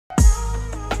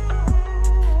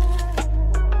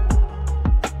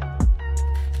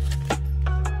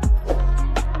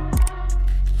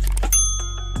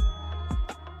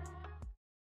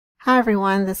Hi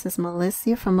everyone, this is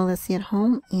Melecia from Melecia at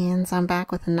Home, and I'm back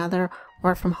with another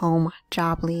work from home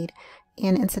job lead.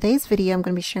 And in today's video, I'm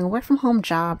going to be sharing a work from home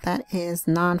job that is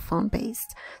non-phone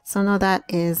based. So know that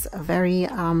is a very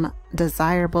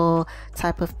desirable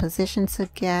type of position to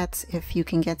get. If you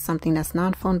can get something that's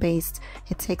non-phone based,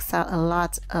 it takes out a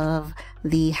lot of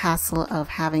the hassle of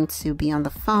having to be on the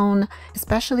phone,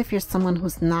 especially if you're someone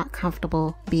who's not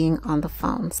comfortable being on the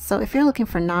phone. So if you're looking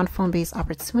for non-phone based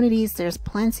opportunities, there's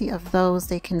plenty of those.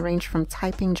 They can range from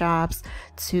typing jobs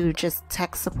to just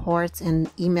tech support and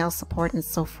email support and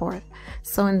so forth.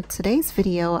 So in today's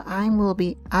video, I will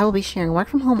be sharing a work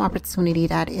from home opportunity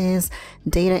that is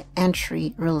data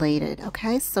entry related.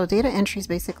 Okay, so data entry is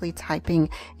basically typing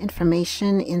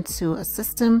information into a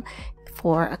system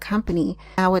for a company.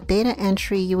 Now with data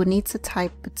entry, you would need to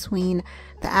type between,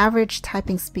 the average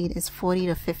typing speed is 40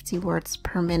 to 50 words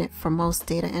per minute for most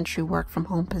data entry work from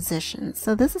home positions.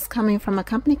 So this is coming from a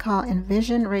company called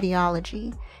Envision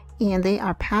Radiology, and they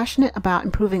are passionate about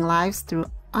improving lives through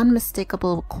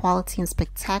unmistakable quality and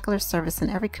spectacular service in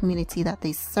every community that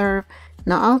they serve.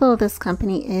 Now, although this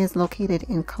company is located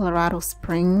in Colorado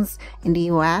Springs in the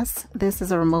US, this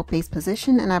is a remote-based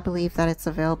position, and I believe that it's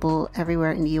available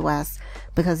everywhere in the US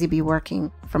because you'll be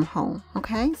working from home.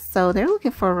 Okay, so they're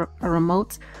looking for a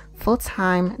remote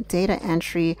full-time data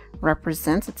entry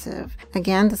representative.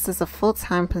 Again, this is a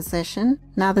full-time position.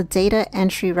 Now, the data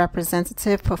entry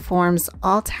representative performs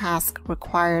all tasks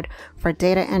required for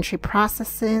data entry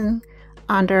processing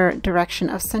under direction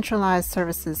of centralized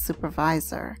services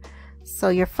supervisor. So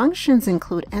your functions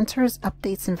include enters,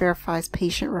 updates, and verifies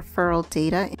patient referral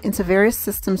data into various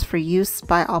systems for use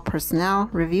by all personnel,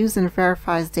 reviews and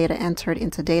verifies data entered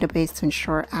into database to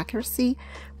ensure accuracy,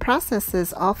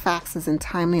 processes all faxes in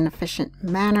timely and efficient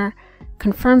manner,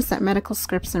 confirms that medical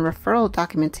scripts and referral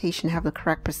documentation have the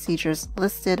correct procedures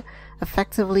listed,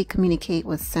 effectively communicate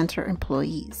with center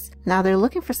employees. Now they're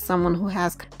looking for someone who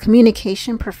has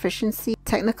communication proficiency,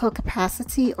 technical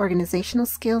capacity, organizational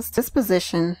skills. This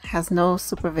position has no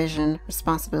supervision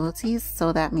responsibilities,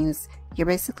 so that means you're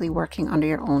basically working under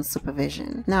your own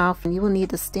supervision. Now, you will need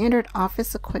the standard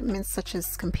office equipment such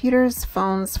as computers,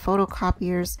 phones,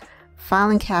 photocopiers,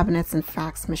 filing cabinets, and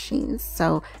fax machines.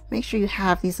 So make sure you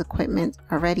have these equipment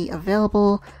already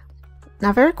available.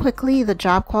 Now, very quickly, the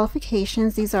job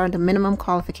qualifications. These are the minimum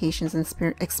qualifications and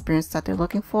experience that they're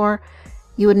looking for.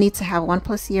 You would need to have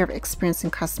 1+ year of experience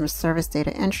in customer service,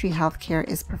 data entry, healthcare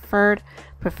is preferred.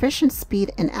 Proficient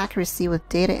speed and accuracy with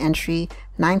data entry,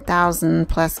 9,000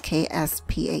 plus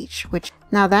ksph, which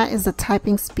now that is the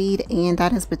typing speed, and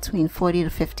that is between 40 to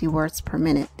 50 words per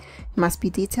minute. You must be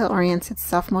detail-oriented,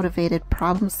 self-motivated,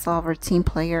 problem solver, team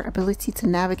player, ability to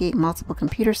navigate multiple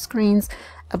computer screens,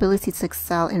 ability to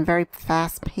excel in very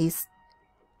fast-paced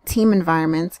team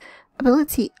environments,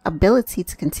 ability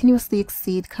to continuously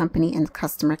exceed company and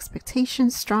customer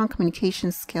expectations, strong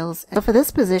communication skills. So for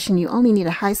this position, you only need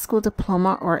a high school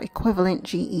diploma or equivalent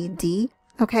GED.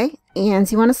 Okay,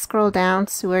 and you want to scroll down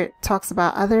to where it talks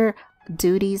about other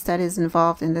duties that is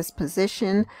involved in this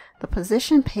position. The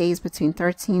position pays between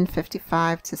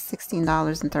 $13.55 to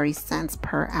 $16.30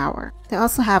 per hour. They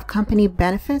also have company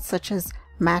benefits such as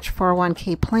match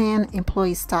 401k plan,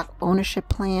 employee stock ownership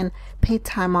plan, paid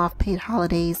time off, paid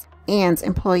holidays, and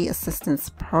employee assistance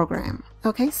program.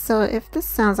 Okay, so if this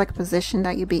sounds like a position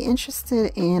that you'd be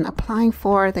interested in applying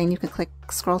for, then you can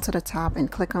scroll to the top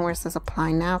and click on where it says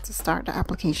apply now to start the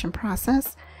application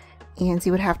process. And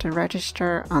you would have to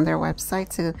register on their website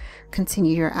to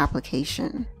continue your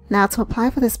application. Now, to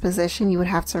apply for this position, you would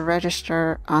have to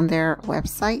register on their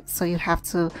website. So you have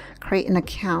to create an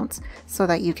account so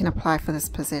that you can apply for this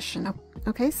position.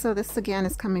 Okay, so this again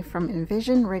is coming from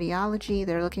Envision Radiology.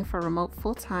 They're looking for a remote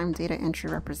full-time data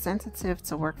entry representative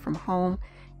to work from home.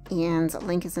 And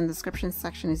link is in the description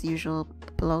section as usual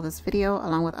below this video,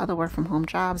 along with other work from home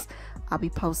jobs I'll be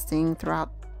posting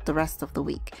throughout the rest of the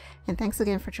week. And thanks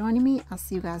again for joining me. I'll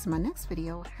see you guys in my next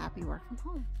video. Happy work from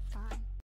home.